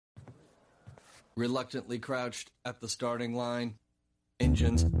reluctantly crouched at the starting line.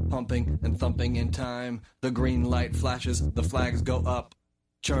 Engines pumping and thumping in time. The green light flashes, the flags go up.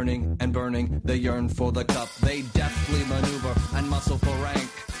 Churning and burning, they yearn for the cup. They deftly maneuver and muscle for rank.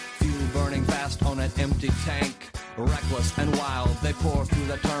 Fuel burning fast on an empty tank. Reckless and wild, they pour through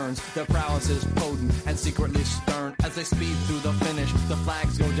the turns. Their prowess is potent and secretly stern. As they speed through the finish, the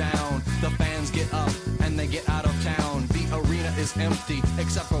flags go down. The fans get up and they get out of town. The arena is empty,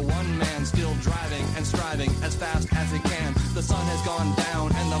 except for one man still driving and striving as fast as he can. The sun has gone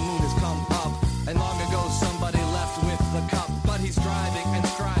down and the moon has come up. And long ago somebody left with the cup. But he's driving and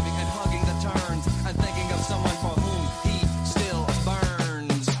striving and hugging the turns and thinking of someone for whom he still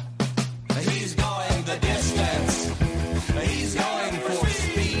burns. He's going the distance. He's going for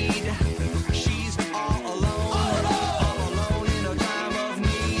speed. She's all alone in a time of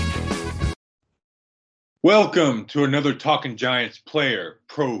need. Welcome to another Talking Giants player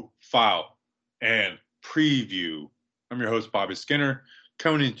profile and preview. I'm your host, Bobby Skinner,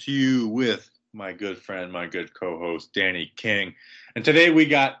 coming to you with my good friend, my good co-host, Danny King. And today we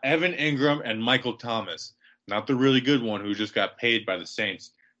got Evan Engram and Michael Thomas. Not the really good one who just got paid by the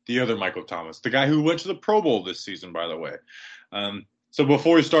Saints. The other Michael Thomas. The guy who went to the Pro Bowl this season, by the way. So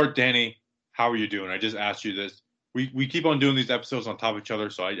before we start, Danny, how are you doing? I just asked you this. We keep on doing these episodes on top of each other,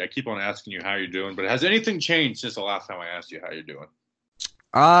 so I keep on asking you how you're doing. But has anything changed since the last time I asked you how you're doing?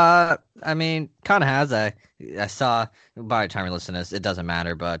 I mean, kind of has. I saw, by the time you listen to this, it doesn't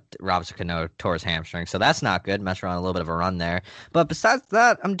matter, but Robinson Cano tore his hamstring, so that's not good. Messed around a little bit of a run there. But besides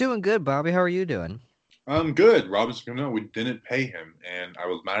that, I'm doing good, Bobby. How are you doing? I'm good. Robinson Cano, we didn't pay him, and I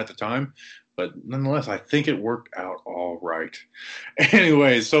was mad at the time. But nonetheless, I think it worked out all right.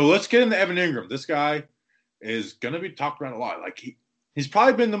 Anyway, so let's get into Evan Engram. This guy is going to be talked around a lot. Like he's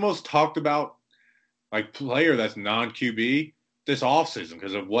probably been the most talked about player that's non-QB this offseason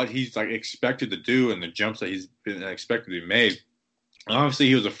because of what he's expected to do and the jumps that he's been expected to be made. Obviously,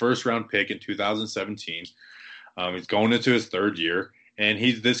 he was a first-round pick in 2017. He's going into his third year, and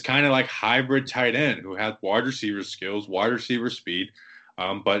he's this kind of hybrid tight end who has wide receiver skills, wide receiver speed,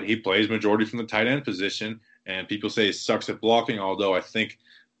 but he plays majority from the tight end position, and people say he sucks at blocking, although I think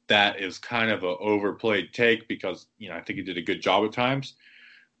that is kind of an overplayed take because, I think he did a good job at times.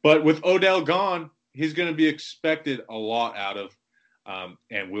 But with Odell gone, he's going to be expected a lot out of,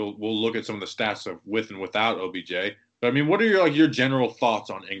 and we'll look at some of the stats of with and without OBJ. But I mean, what are your general thoughts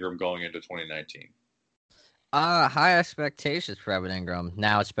on Engram going into 2019? High expectations for Evan Engram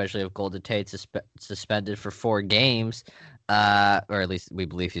now, especially if Golden Tate suspended for 4 games, or at least we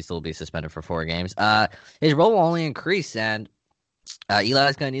believe he still will be suspended for 4 games. His role will only increase, and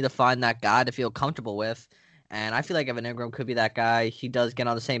Eli's going to need to find that guy to feel comfortable with. And I feel like Evan Engram could be that guy he does get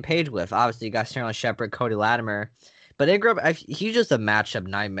on the same page with. Obviously, you got Sterling Shepard, Cody Latimer. But Engram, he's just a matchup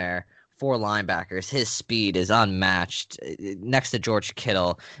nightmare for linebackers. His speed is unmatched next to George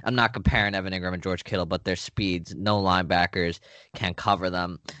Kittle. I'm not comparing Evan Engram and George Kittle, but their speeds, no linebackers can cover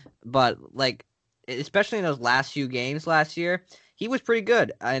them. But, especially in those last few games last year, he was pretty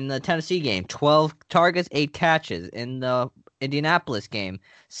good. In the Tennessee game, 12 targets, 8 catches. In the Indianapolis game,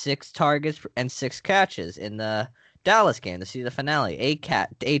 6 targets and 6 catches. In the Dallas game, the season finale,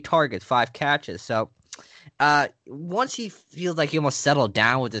 8 targets, 5 catches. So once he feels like he almost settled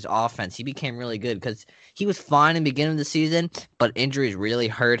down with his offense, he became really good because he was fine in the beginning of the season, but injuries really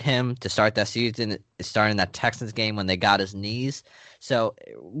hurt him to start that season, starting that Texans game when they got his knees. So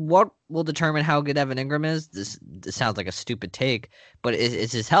what will determine how good Evan Engram is? This sounds like a stupid take, but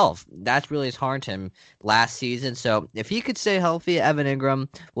it's his health. That's really harmed him last season. So if he could stay healthy, Evan Engram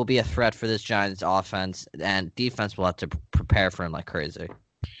will be a threat for this Giants offense, and defense will have to prepare for him like crazy.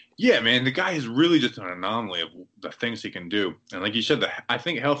 Yeah, man, the guy is really just an anomaly of the things he can do. And like you said, I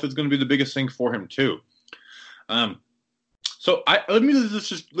think health is going to be the biggest thing for him too. So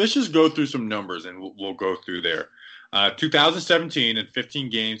let's just go through some numbers and we'll go through there. 2017 in 15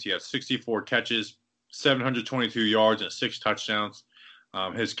 games, he had 64 catches, 722 yards, and 6 touchdowns.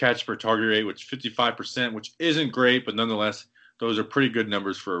 His catch per target rate was 55%, which isn't great, but nonetheless, those are pretty good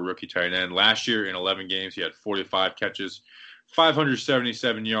numbers for a rookie tight end. Last year in 11 games, he had 45 catches,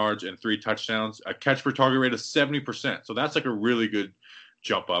 577 yards, and 3 touchdowns. A catch per target rate of 70%. So that's a really good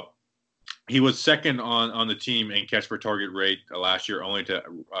jump up. He was second on the team in catch per target rate last year, only to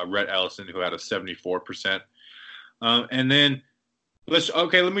Rhett Ellison, who had a 74%. And then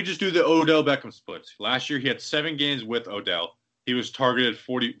let me just do the Odell Beckham splits. Last year, he had 7 games with Odell. He was targeted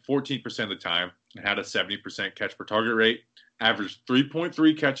 14% of the time and had a 70% catch per target rate, averaged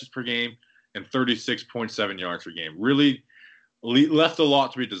 3.3 catches per game and 36.7 yards per game. Really left a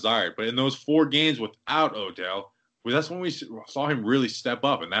lot to be desired. But in those 4 games without Odell, Well, that's when we saw him really step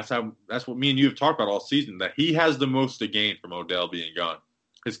up, and that's what me and you have talked about all season. That he has the most to gain from Odell being gone.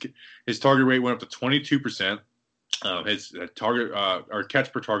 His target rate went up to 22%. His target or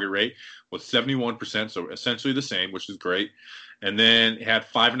catch per target rate was 71%, so essentially the same, which is great. And then he had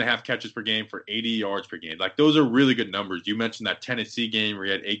 5.5 catches per game for 80 yards per game. Like those are really good numbers. You mentioned that Tennessee game where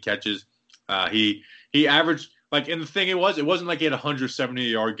he had 8 catches. He averaged like, and the thing it wasn't like he had a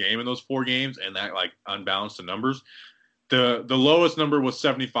 170-yard game in those 4 games, and that like unbalanced the numbers. The lowest number was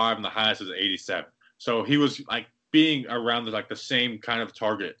 75, and the highest is 87. So he was like being around the same kind of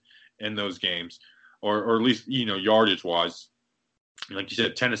target in those games, or at least yardage wise. Like you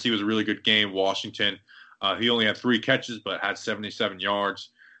said, Tennessee was a really good game. Washington, he only had 3 catches but had 77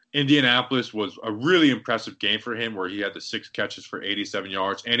 yards. Indianapolis was a really impressive game for him, where he had the 6 catches for 87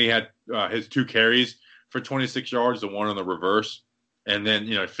 yards, and he had his 2 carries for 26 yards, the one on the reverse, and then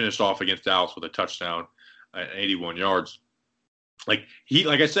finished off against Dallas with a touchdown at 81 yards. Like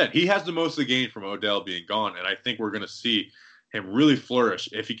I said, he has the most to gain from Odell being gone, and I think we're going to see him really flourish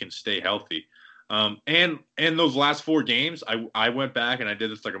if he can stay healthy. And those last 4 games, I went back and I did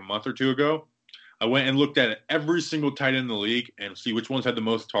this like a month or 2 ago. I went and looked at every single tight end in the league and see which ones had the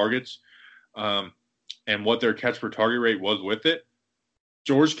most targets, and what their catch per target rate was with it.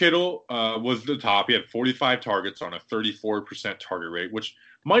 George Kittle was the top. He had 45 targets on a 34% target rate, which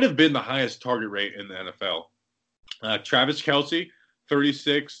might have been the highest target rate in the NFL. Travis Kelce,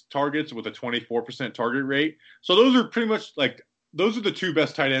 36 targets with a 24% target rate. So those are pretty much those are the 2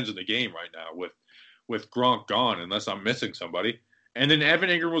 best tight ends in the game right now with Gronk gone, unless I'm missing somebody. And then Evan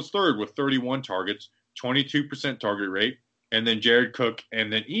Engram was 3rd with 31 targets, 22% target rate. And then Jared Cook,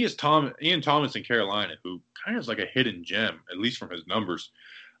 and then Ian Thomas in Carolina, who kind of is like a hidden gem, at least from his numbers.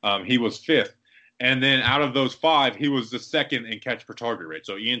 He was 5th. And then out of those 5, he was the 2nd in catch per target rate.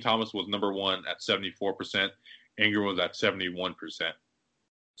 So Ian Thomas was number 1 at 74%. Engram was at 71%.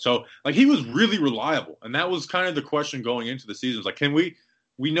 So, he was really reliable. And that was kind of the question going into the season. Like, can we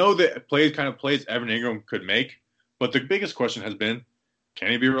know that plays Evan Engram could make, but the biggest question has been,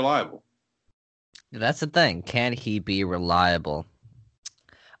 can he be reliable? That's the thing. Can he be reliable?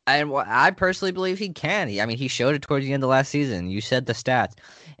 And I personally believe he can. He showed it towards the end of last season. You said the stats.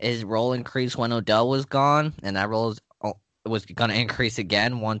 His role increased when Odell was gone, and that role was going to increase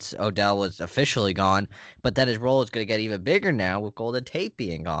again once Odell was officially gone. But then his role is going to get even bigger now with Golden Tate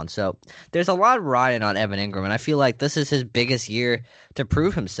being gone. So there's a lot riding on Evan Engram, and I feel like this is his biggest year to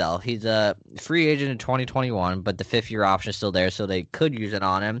prove himself. He's a free agent in 2021, but the 5th-year option is still there, so they could use it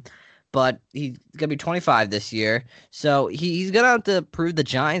on him. But he's going to be 25 this year, so he's going to have to prove the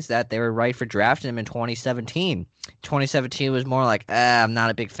Giants that they were right for drafting him in 2017. 2017 was more like, I'm not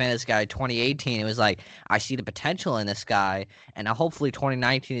a big fan of this guy. 2018, it was like, I see the potential in this guy. And now hopefully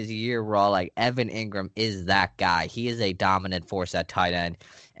 2019 is a year where all like, Evan Engram is that guy. He is a dominant force at tight end,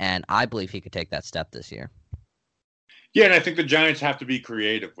 and I believe he could take that step this year. Yeah, and I think the Giants have to be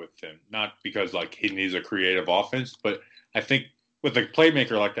creative with him, not because he needs a creative offense, but I think with a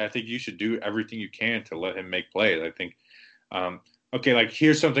playmaker like that, I think you should do everything you can to let him make plays. I think,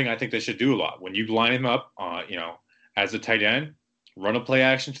 here's something I think they should do a lot. When you line him up, as a tight end, run a play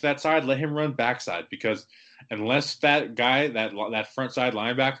action to that side, let him run backside, because unless that guy, that front side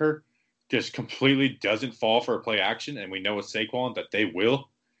linebacker, just completely doesn't fall for a play action, and we know with Saquon that they will,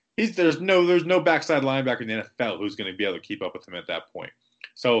 there's no backside linebacker in the NFL who's going to be able to keep up with him at that point.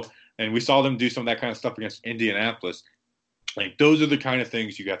 So, and we saw them do some of that kind of stuff against Indianapolis. Those are the kind of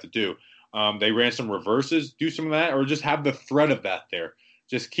things you got to do. They ran some reverses, do some of that, or just have the threat of that there.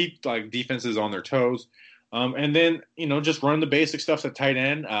 Just keep defenses on their toes. And then, just run the basic stuff at tight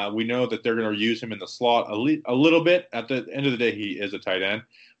end. We know that they're going to use him in the slot a little bit. At the end of the day, he is a tight end.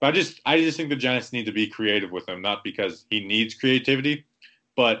 But I just think the Giants need to be creative with him, not because he needs creativity,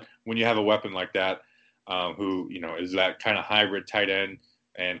 but when you have a weapon like that, who, is that kind of hybrid tight end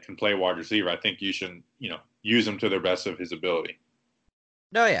and can play wide receiver, I think you should, use him to the best of his ability.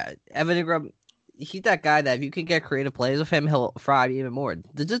 No, yeah. Evan Engram, he's that guy that if you can get creative plays with him, he'll thrive even more.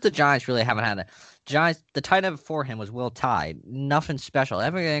 The Giants really haven't had the tight end for him was Will Tye. Nothing special.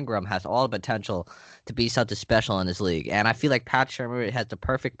 Evan Engram has all the potential to be something special in this league. And I feel like Pat Shermer has the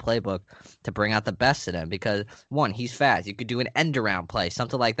perfect playbook to bring out the best in him because, one, he's fast. You could do an end-around play,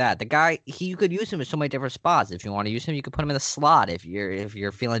 something like that. The guy, you could use him in so many different spots. If you want to use him, you could put him in the slot if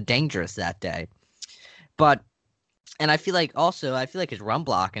you're feeling dangerous that day. And I feel like his run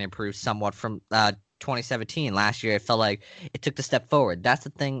blocking improved somewhat from 2017. Last year, it felt like it took the step forward. That's the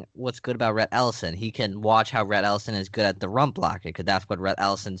thing. What's good about Rhett Ellison? He can watch how Rhett Ellison is good at the run blocking because that's what Rhett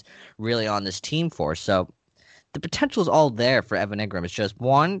Ellison's really on this team for. So the potential is all there for Evan Engram. It's just,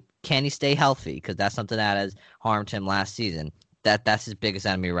 one, can he stay healthy? Because that's something that has harmed him last season. That's his biggest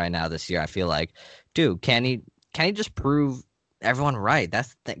enemy right now this year, I feel like. Dude, can he just prove everyone right? That's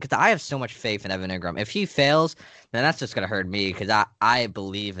the thing. Because I have so much faith in Evan Engram. If he fails, then that's just going to hurt me because I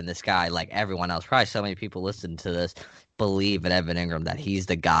believe in this guy like everyone else. Probably so many people listening to this believe in Evan Engram that he's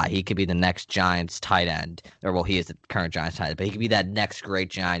the guy. He could be the next Giants tight end. Or, well, he is the current Giants tight end, but he could be that next great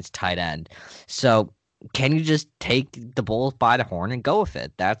Giants tight end. So can you just take the Bulls by the horn and go with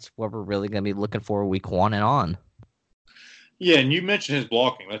it? That's what we're really going to be looking for week 1 and on. Yeah, and you mentioned his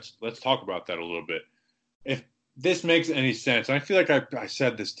blocking. Let's talk about that a little bit. If this makes any sense, I feel like I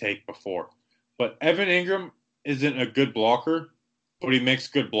said this take before, but Evan Engram isn't a good blocker, but he makes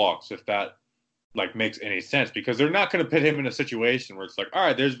good blocks, if that makes any sense, because they're not going to put him in a situation where it's like, all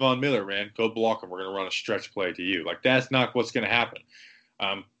right, there's Von Miller, man, go block him. We're going to run a stretch play to you. That's not what's going to happen.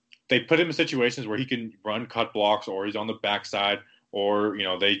 They put him in situations where he can run cut blocks, or he's on the backside, or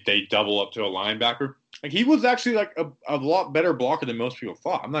they double up to a linebacker. He was actually a lot better blocker than most people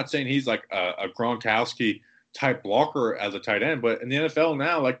thought. I'm not saying he's like a Gronkowski type blocker as a tight end, but in the NFL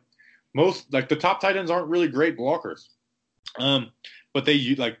now, the top tight ends aren't really great blockers. But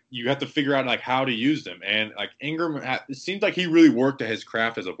you have to figure out how to use them. And Engram, it seems like he really worked at his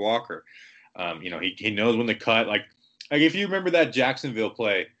craft as a blocker. He knows when to cut. If you remember that Jacksonville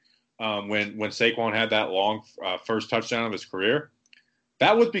play when Saquon had that long first touchdown of his career,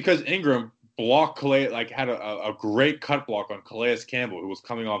 that was because Engram blocked Calais, had a great cut block on Calais Campbell, who was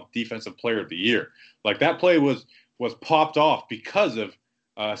coming off Defensive Player of the Year. That play was popped off because of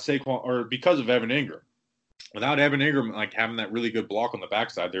Saquon, or because of Evan Engram. Without Evan Engram having that really good block on the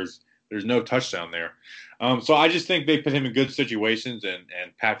backside, there's no touchdown there. So I just think they put him in good situations, and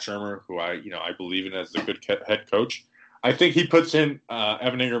Pat Shurmur, who I believe in as a good head coach, I think he puts Evan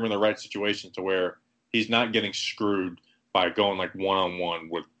Engram in the right situation to where he's not getting screwed by going one-on-one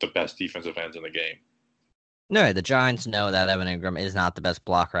with the best defensive ends in the game. No, the Giants know that Evan Engram is not the best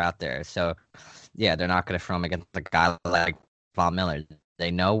blocker out there. So, yeah, they're not going to throw him against a guy like Von Miller. They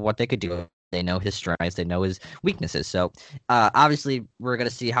know what they could do. They know his strengths. They know his weaknesses. So, obviously, we're going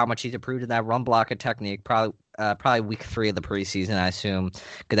to see how much he's improved in that run blocker technique. Probably week 3 of the preseason, I assume,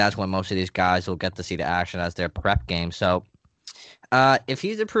 because that's when most of these guys will get to see the action as their prep game. So, if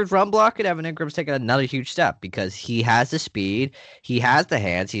he's improved run blocking, Evan Ingram's taken another huge step because he has the speed, he has the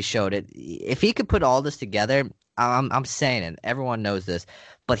hands, he showed it. If he could put all this together, I'm saying it, everyone knows this,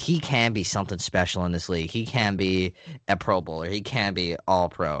 but he can be something special in this league. He can be a Pro Bowler. He can be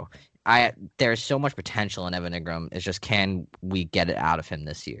All-Pro. There's so much potential in Evan Engram. It's just, can we get it out of him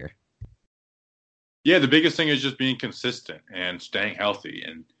this year? Yeah, the biggest thing is just being consistent and staying healthy.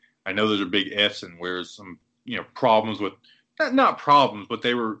 And I know those are big ifs, and where some problems with not problems, but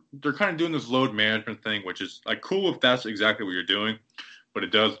they're kind of doing this load management thing, which is cool if that's exactly what you're doing, but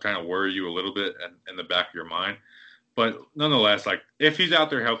it does kind of worry you a little bit in the back of your mind. But nonetheless, if he's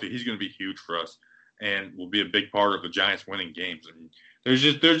out there healthy, he's going to be huge for us and will be a big part of the Giants winning games. I mean, there's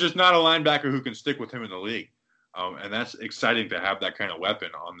just not a linebacker who can stick with him in the league, and that's exciting to have that kind of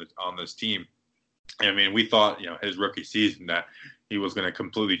weapon on this team. I mean, we thought his rookie season that he was going to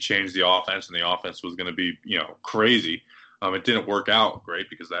completely change the offense, and the offense was going to be crazy. It didn't work out great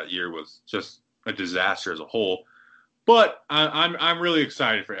because that year was just a disaster as a whole. But I'm really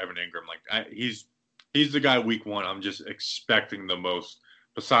excited for Evan Engram. He's the guy week 1. I'm just expecting the most,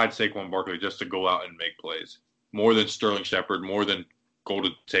 besides Saquon Barkley, just to go out and make plays more than Sterling Shepard, more than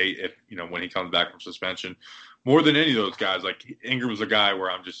Golden Tate if when he comes back from suspension, more than any of those guys. Ingram's a guy where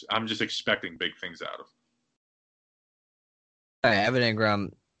I'm just expecting big things out of. Evan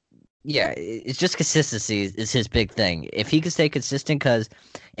Engram. Yeah, it's just consistency is his big thing. If he can stay consistent, because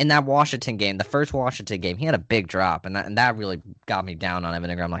in that Washington game, the first Washington game, he had a big drop, and that really got me down on Evan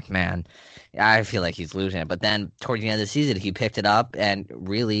Engram. I'm like, man, I feel like he's losing it. But then towards the end of the season, he picked it up and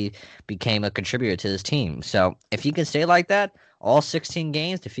really became a contributor to this team. So if he can stay like that, all 16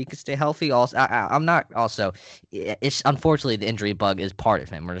 games, if he can stay healthy, I'm not also. It's unfortunately the injury bug is part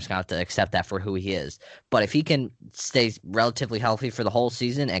of him. We're just gonna have to accept that for who he is. But if he can stay relatively healthy for the whole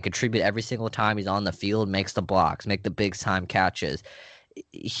season and contribute every single time he's on the field, makes the blocks, make the big time catches,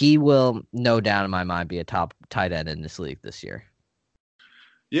 he will, no doubt in my mind, be a top tight end in this league this year.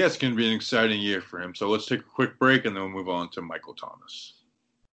 Yeah, it's going to be an exciting year for him. So let's take a quick break, and then we'll move on to Michael Thomas.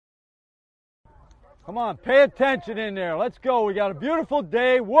 Come on, pay attention in there. Let's go. We got a beautiful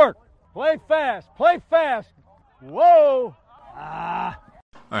day. Work. Play fast. Play fast. Whoa. All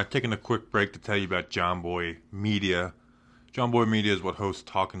right, taking a quick break to tell you about John Boy Media. John Boy Media is what hosts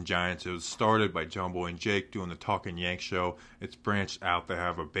Talking Giants. It was started by John Boy and Jake doing the Talking Yanks show. It's branched out. They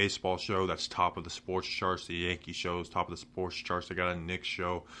have a baseball show that's top of the sports charts. The Yankee show is top of the sports charts. They got a Knicks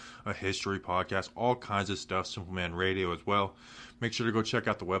show, a history podcast, all kinds of stuff. Simple Man Radio as well. Make sure to go check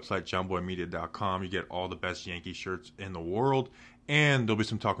out the website, johnboymedia.com. You get all the best Yankee shirts in the world. And there'll be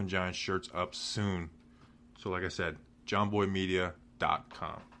some Talking Giants shirts up soon. So like I said,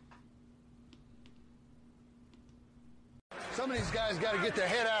 johnboymedia.com. Some of these guys got to get their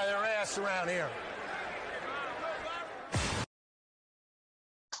head out of their ass around here.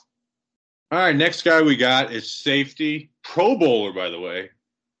 All right, next guy we got is safety, Pro Bowler, by the way,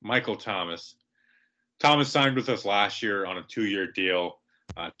 Michael Thomas. Thomas signed with us last year on a 2-year deal,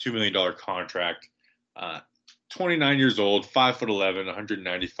 $2 million contract. 29 years old, 5'11",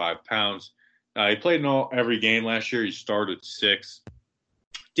 195 pounds. He played in every game last year. He started 6.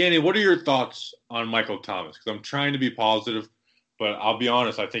 Danny, what are your thoughts on Michael Thomas? Because I'm trying to be positive, but I'll be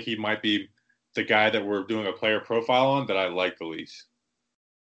honest, I think he might be the guy that we're doing a player profile on that I like the least.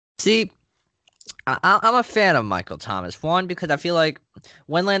 See, I'm a fan of Michael Thomas. One, because I feel like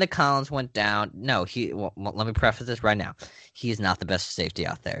when Landon Collins went down, let me preface this right now. He is not the best safety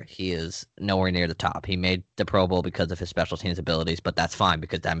out there. He is nowhere near the top. He made the Pro Bowl because of his special teams abilities, but that's fine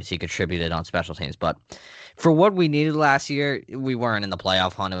because that means he contributed on special teams. But for what we needed last year, we weren't in the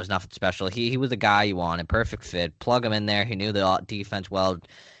playoff hunt. It was nothing special. He was the guy you wanted, perfect fit. Plug him in there. He knew the defense well.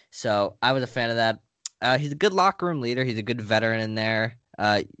 So I was a fan of that. He's a good locker room leader. He's a good veteran in there.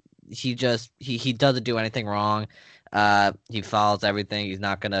 He doesn't do anything wrong. He follows everything. He's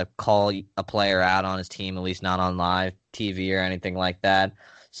not going to call a player out on his team, at least not on live TV or anything like that.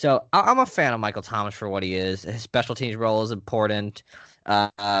 So I'm a fan of Michael Thomas for what he is. His special teams role is important.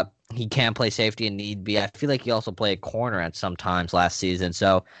 He can play safety and need be. I feel like he also played corner at some times last season.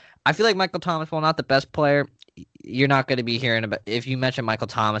 So I feel like Michael Thomas, while not the best player, you're not going to be hearing about. If you mention Michael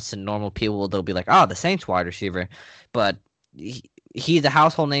Thomas to normal people, they'll be like, "Oh, the Saints wide receiver," but he's a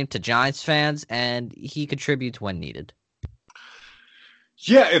household name to Giants fans, and he contributes when needed.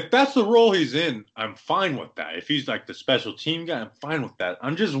 Yeah, if that's the role he's in, I'm fine with that. If he's like the special team guy, I'm fine with that.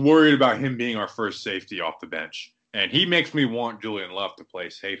 I'm just worried about him being our first safety off the bench. And he makes me want Julian Love to play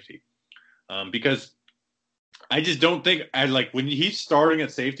safety. Because I just don't think, when he's starting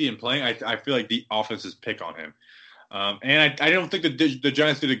at safety and playing, I feel like the offenses pick on him. And I don't think the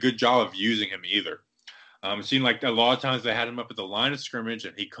Giants did a good job of using him either. It seemed like a lot of times they had him up at the line of scrimmage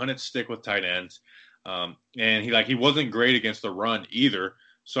and he couldn't stick with tight ends. And he wasn't great against the run either.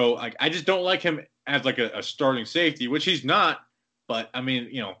 So I just don't like him as a starting safety, which he's not. But I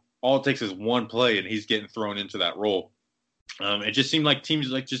mean, all it takes is one play and he's getting thrown into that role. It just seemed like teams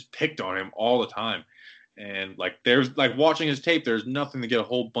just picked on him all the time. And there's watching his tape, there's nothing to get a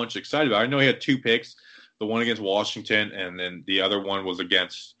whole bunch excited about. I know he had 2 picks, the one against Washington, and then the other one was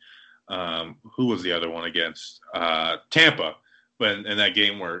against who was the other one against? Tampa. But in that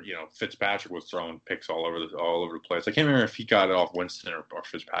game where Fitzpatrick was throwing picks all over the place. I can't remember if he got it off Winston or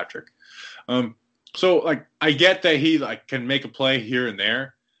Fitzpatrick. So I get that he can make a play here and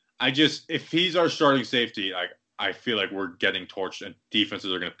there. If he's our starting safety, I feel like we're getting torched and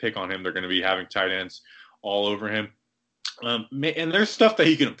defenses are going to pick on him. They're going to be having tight ends all over him. And there's stuff that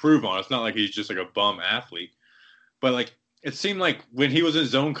he can improve on. It's not like he's just a bum athlete. But it seemed like when he was in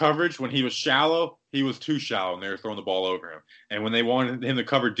zone coverage, when he was shallow, he was too shallow and they were throwing the ball over him. And when they wanted him to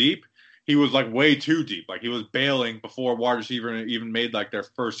cover deep, he was way too deep. He was bailing before wide receiver even made their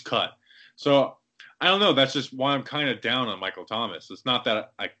first cut. So I don't know. That's just why I'm kind of down on Michael Thomas. It's not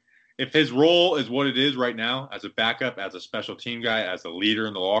that if his role is what it is right now as a backup, as a special team guy, as a leader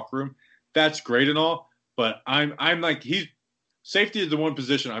in the locker room, that's great and all. But safety is the one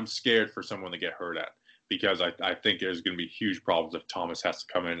position I'm scared for someone to get hurt at. Because I think there's going to be huge problems if Thomas has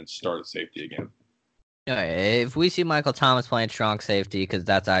to come in and start at safety again. If we see Michael Thomas playing strong safety, because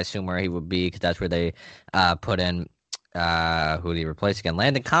that's, I assume, where he would be, because that's where they put in, who did he replace again?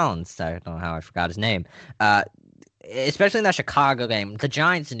 Landon Collins. I don't know how I forgot his name. Especially in that Chicago game, the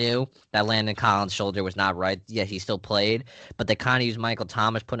Giants knew that Landon Collins' shoulder was not right. Yeah, he still played, but they kind of used Michael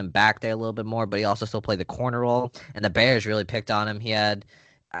Thomas, put him back there a little bit more, but he also still played the corner role, and the Bears really picked on him. He had...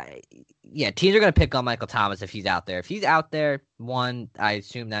 teams are going to pick on Michael Thomas if he's out there. If he's out there, one, I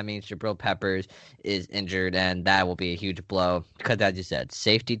assume that means Jabril Peppers is injured, and that will be a huge blow because, as you said,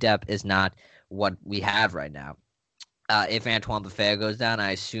 safety depth is not what we have right now. If Antoine Bethea goes down,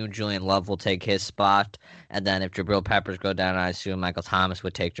 I assume Julian Love will take his spot, and then if Jabril Peppers go down, I assume Michael Thomas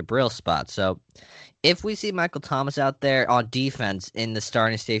would take Jabril's spot. So if we see Michael Thomas out there on defense in the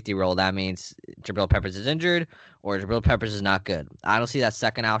starting safety role, that means Jabril Peppers is injured or Jabril Peppers is not good. I don't see that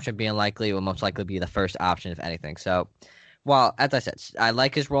second option being likely. It will most likely be the first option, if anything. So Well, as I said, I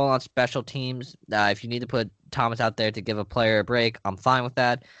like his role on special teams. If you need to put Thomas out there to give a player a break, I'm fine with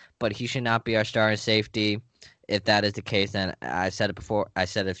that. But he should not be our starting safety. If that is the case, then I said it before. I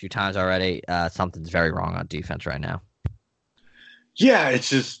said it a few times already. Something's very wrong on defense right now. Yeah, it's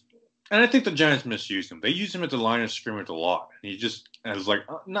just, and I think the Giants misused him. They used him at the line of scrimmage a lot. And he just as like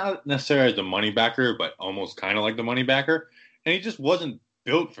not necessarily as the money backer, but almost kind of like the money backer. And he just wasn't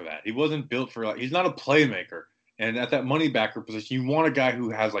built for that. He wasn't built for he's not a playmaker. And at that money backer position, you want a guy who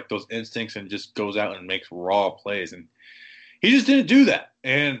has like those instincts and just goes out and makes raw plays. And he just didn't do that.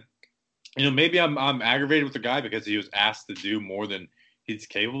 And maybe I'm aggravated with the guy because he was asked to do more than he's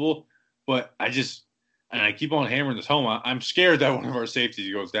capable. But I keep on hammering this home. I'm scared that one of our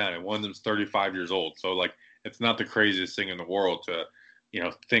safeties goes down, and one of them's 35 years old. So like, it's not the craziest thing in the world to,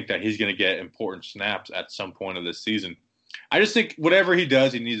 think that he's going to get important snaps at some point of this season. I just think whatever he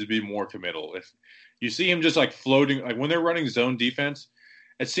does, he needs to be more committal. If you see him just like floating, like when they're running zone defense,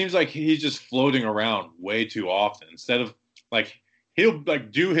 it seems like he's just floating around way too often. Instead of like, he'll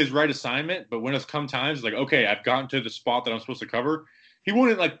like do his right assignment, but when it's come times like, okay, I've gotten to the spot that I'm supposed to cover, he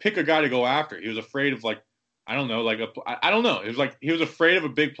wouldn't like pick a guy to go after. He was afraid of like, I don't know. It was like he was afraid of a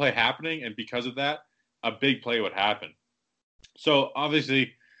big play happening, and because of that, a big play would happen. So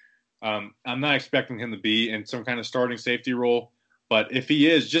obviously, I'm not expecting him to be in some kind of starting safety role, but if he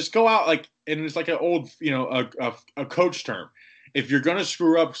is, just go out like, and it's like an old, a coach term. If you're gonna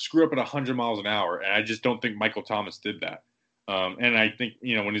screw up at 100 miles an hour, and I just don't think Michael Thomas did that. And I think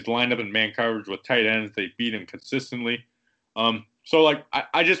when he's lined up in man coverage with tight ends, they beat him consistently. So like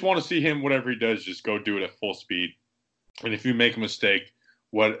I just want to see him, whatever he does, just go do it at full speed. And if you make a mistake,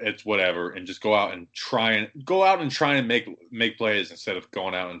 it's whatever, and just go out and try and make plays instead of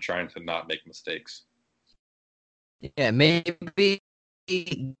going out and trying to not make mistakes. Yeah, maybe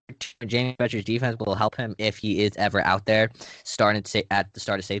Jamie Fletcher's defense will help him if he is ever out there starting at the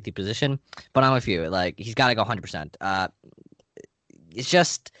start of safety position. But I'm with you. Like, he's got to go 100%. It's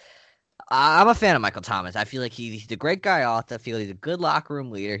just, I'm a fan of Michael Thomas. I feel like he's a great guy off the field. He's a good locker room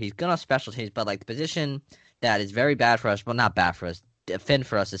leader. He's good on special teams, but like the position that is very bad for us, well, not bad for us, defend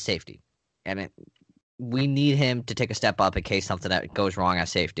for us is safety. And we need him to take a step up in case something that goes wrong at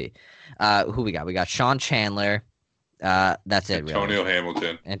safety. Who we got? We got Sean Chandler. That's it. Antonio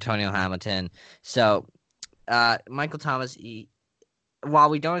Hamilton. So, Michael Thomas, while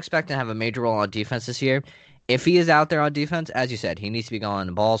we don't expect him to have a major role on defense this year, if he is out there on defense, as you said, he needs to be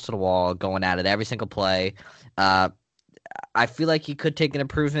going balls to the wall, going at it every single play. I feel like he could take an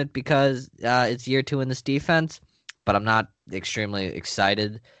improvement because it's year 2 in this defense, but I'm not extremely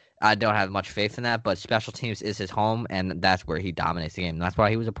excited. I don't have much faith in that, but special teams is his home, and that's where he dominates the game. That's why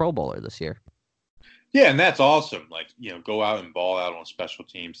he was a Pro Bowler this year. Yeah, and that's awesome. Like, go out and ball out on special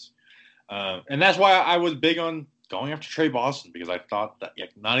teams. And that's why I was big on going after Trey Boston, because I thought that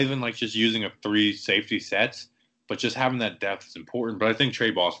not even like just using a 3 safety sets, but just having that depth is important. But I think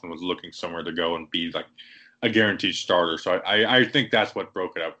Trey Boston was looking somewhere to go and be like a guaranteed starter. So I think that's what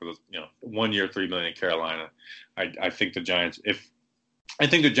broke it up for 1 year, $3 million in Carolina. I think the Giants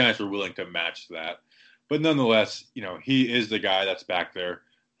were willing to match that. But nonetheless, he is the guy that's back there.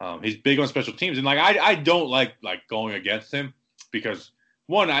 He's big on special teams, and I don't like going against him because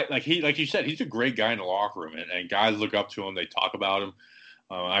one, like you said, he's a great guy in the locker room, and guys look up to him. They talk about him.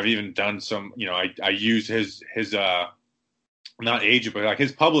 I've even done some, I use his not agent, but like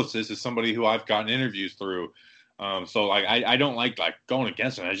his publicist is somebody who I've gotten interviews through. So like I don't like going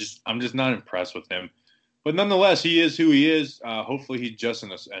against him. I'm just not impressed with him. But nonetheless, he is who he is. Hopefully, he's just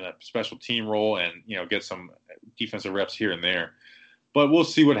in a special team role and get some defensive reps here and there. But we'll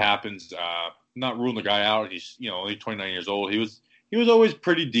see what happens. Not ruling the guy out. He's only 29 years old. He was always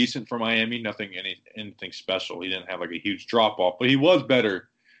pretty decent for Miami. Anything special. He didn't have like a huge drop off, but he was better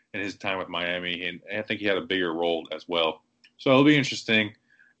in his time with Miami, and I think he had a bigger role as well. So it'll be interesting.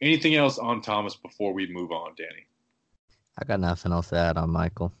 Anything else on Thomas before we move on, Danny? I got nothing else to add on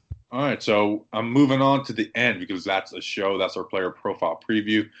Michael. All right, so I'm moving on to the end because that's a show. That's our player profile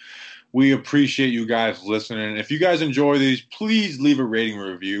preview. We appreciate you guys listening. If you guys enjoy these, please leave a rating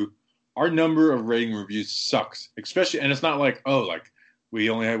review. Our number of rating reviews sucks, especially, and it's not like, we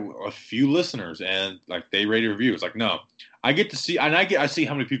only have a few listeners and like they rate a review. It's like, no, I get to see, and I see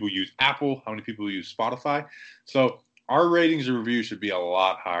how many people use Apple, how many people use Spotify. So our ratings and reviews should be a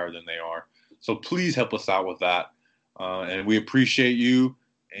lot higher than they are. So please help us out with that. And we appreciate you.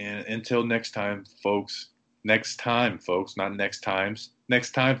 And until next time, folks, not next times.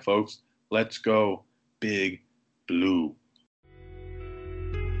 Next time, folks, let's go Big Blue.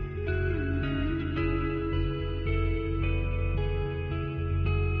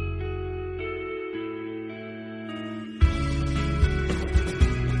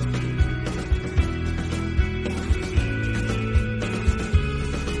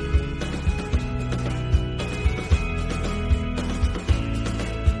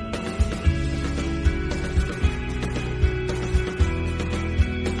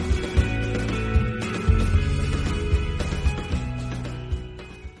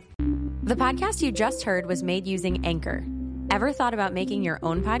 The podcast you just heard was made using Anchor. Ever thought about making your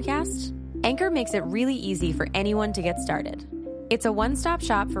own podcast? Anchor makes it really easy for anyone to get started. It's a one-stop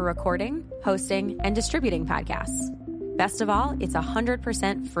shop for recording, hosting, and distributing podcasts. Best of all, it's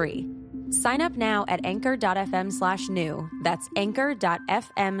 100% free. Sign up now at anchor.fm/new. That's anchor.fm/new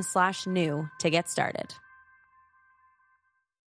to get started.